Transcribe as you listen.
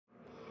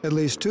At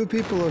least 2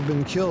 people have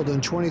been killed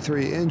and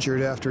 23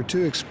 injured after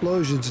 2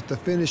 explosions at the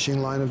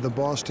finishing line of the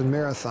Boston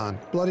Marathon.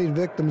 Bloodied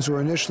victims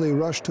were initially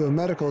rushed to a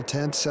medical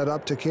tent set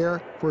up to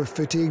care for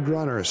fatigued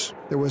runners.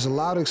 There was a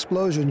loud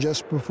explosion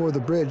just before the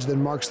bridge that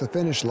marks the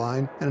finish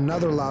line, and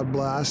another loud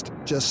blast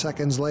just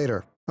seconds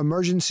later.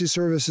 Emergency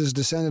services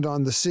descended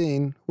on the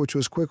scene, which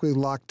was quickly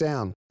locked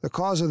down. The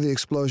cause of the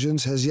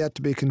explosions has yet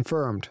to be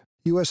confirmed.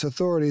 U.S.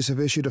 authorities have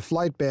issued a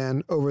flight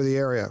ban over the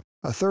area.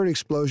 A third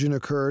explosion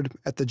occurred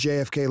at the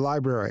JFK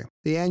Library.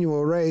 The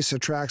annual race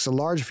attracts a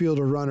large field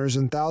of runners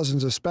and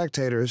thousands of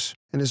spectators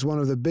and is one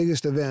of the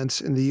biggest events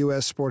in the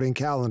U.S. sporting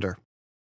calendar.